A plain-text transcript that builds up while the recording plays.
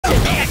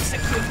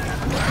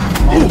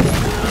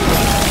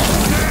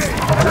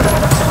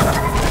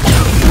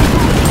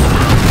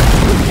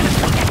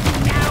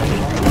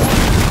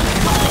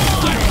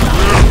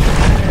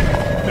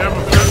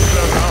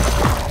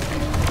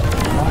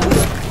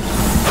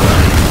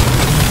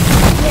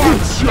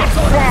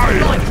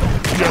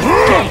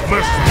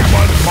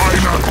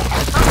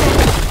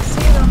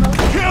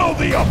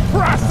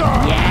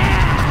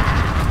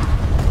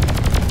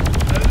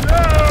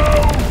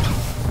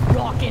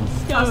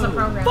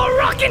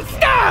Rocking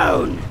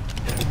stone!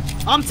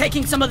 I'm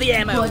taking some of the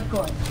ammo. Good,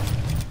 good.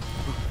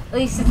 At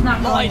least it's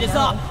not going Light is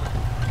up.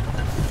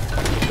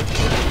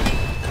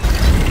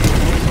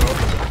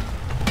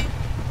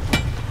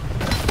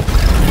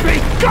 Be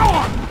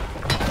gone!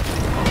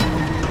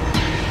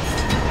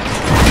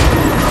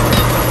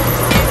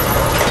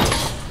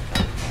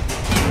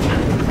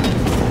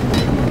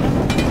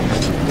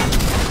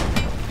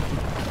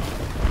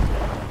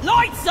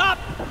 Lights up!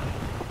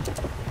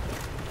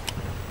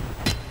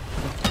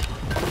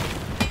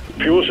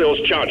 Fuel cells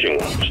charging.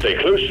 Stay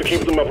close to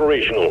keep them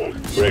operational.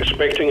 We're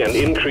expecting an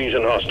increase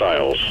in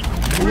hostiles.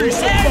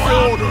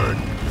 Ordered.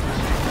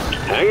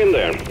 Hang in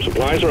there.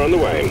 Supplies are on the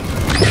way. Go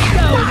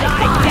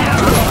lie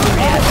down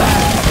forever!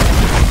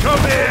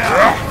 Come here.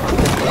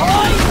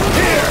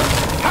 Here.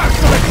 Have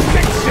some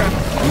extinction.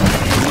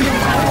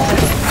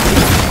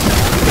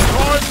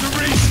 Time to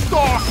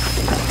restock.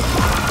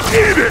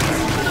 Eat it.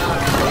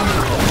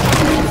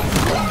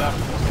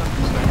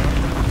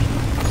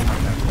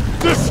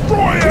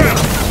 Destroy it.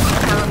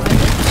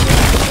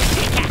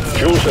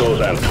 Fuel cells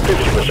at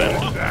 50%.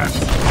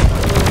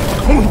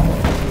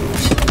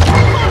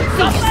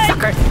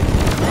 Sucker!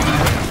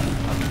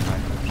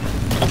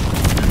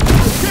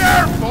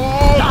 Careful.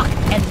 Lock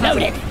and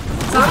loaded!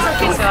 Sounds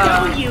like it's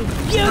Stone, you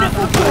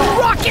beautiful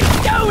rockin'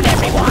 stone,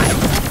 everyone!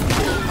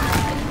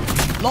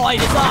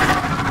 Light is up!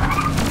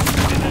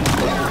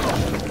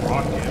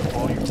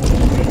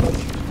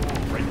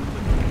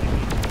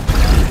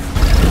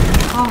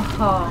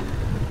 Oh,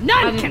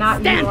 None I did can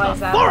not stand utilize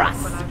that before when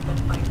us! I've been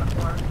playing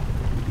before.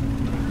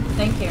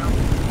 Thank you.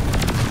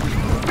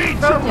 Beat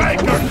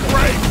Jamaica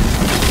great.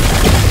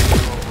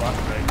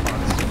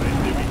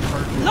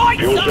 Lights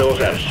Fuel up! cells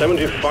at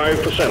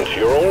 75%.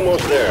 You're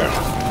almost there.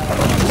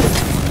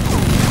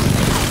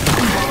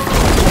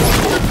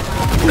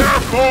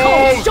 Careful.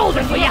 Cold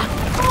shoulder for ya!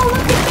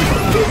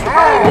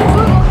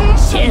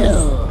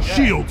 Chill!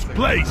 Shields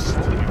placed.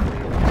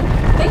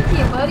 Thank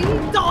you, buddy.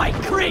 Die,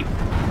 creep!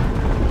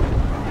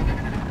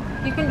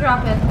 You can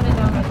drop it. Put it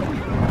down right there.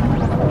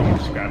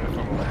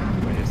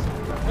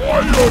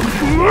 Fire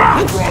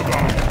black,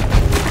 brother.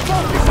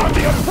 Focus on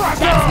the oppressor.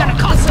 That's gonna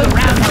cost you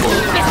around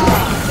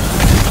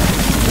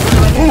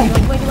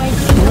What do I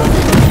do?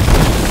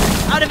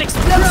 out of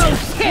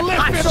explosives! Hip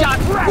hot shot!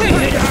 We're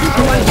here to see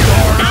one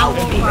out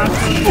of here!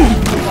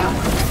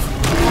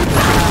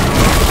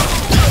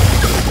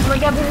 Oh my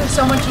god, this is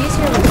so much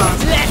easier with us.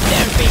 Let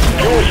there be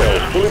Fuel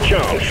cells fully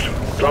charged.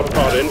 Drop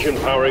pod engine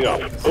powering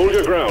up. Hold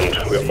your ground.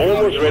 We're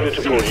almost ready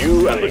to pull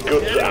you and the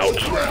goods out.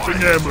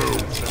 Trapping ammo.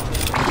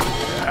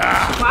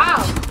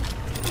 Wow.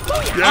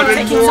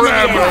 Getting more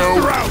ammo.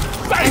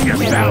 Bang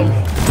yourself.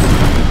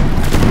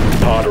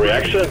 Pod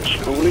reactor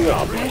spooling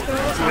up.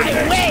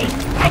 away!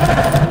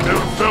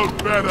 Never felt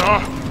better.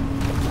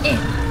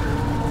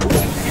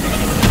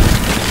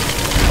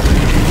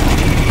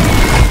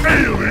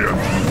 Alien,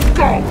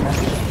 go!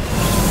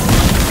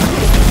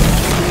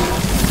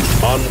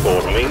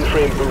 Onboard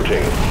mainframe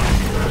booting.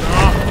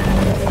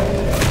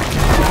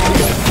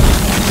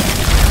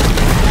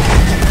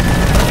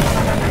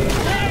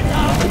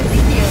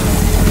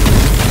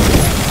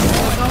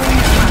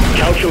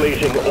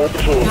 Calculating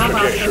orbital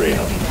trajectory.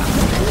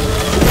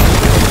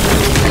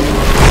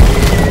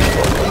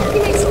 He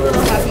makes a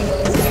little happy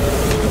noise.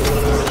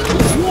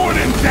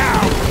 Warning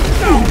down!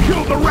 Now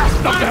kill the rest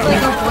of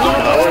them!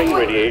 Powering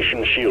radiation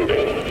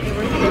shielding.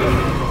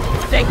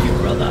 Thank you,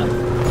 brother.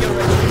 You're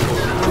right.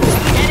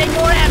 Getting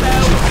more ammo!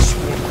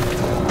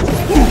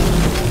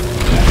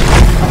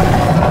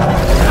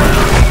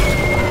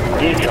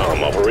 Decom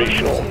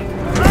operational.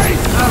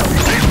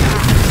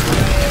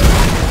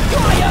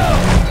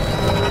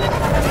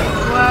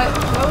 What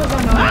was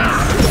that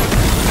noise?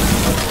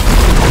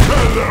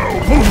 Hello,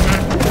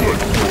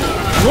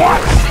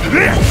 what's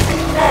this?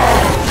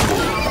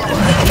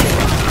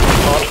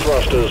 Pod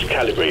thrusters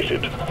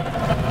calibrated.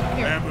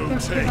 Ammo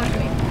taken.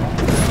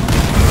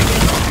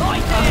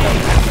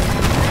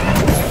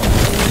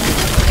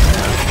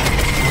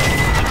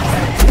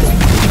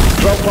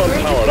 Drop pod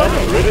powered up,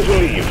 ready to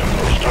leave.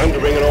 It's time to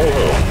bring it all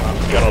home.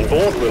 Get on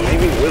board, we're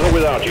leaving with or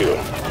without you.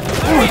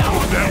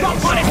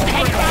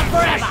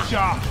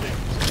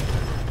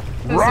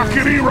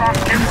 Rockety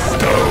rockin'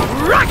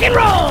 stone. Rock and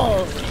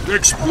roll!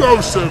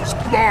 Explosives,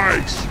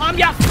 place. I'm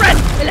your friend!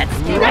 Let's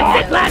do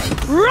that, lad!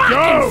 Rock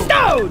and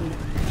stone!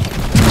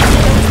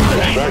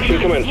 Extraction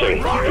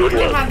commencing. Good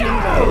work.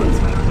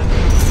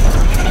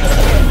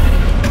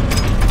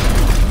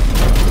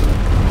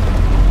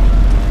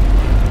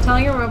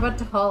 Telling a robot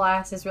to haul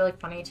ass is really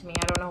funny to me.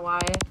 I don't know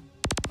why.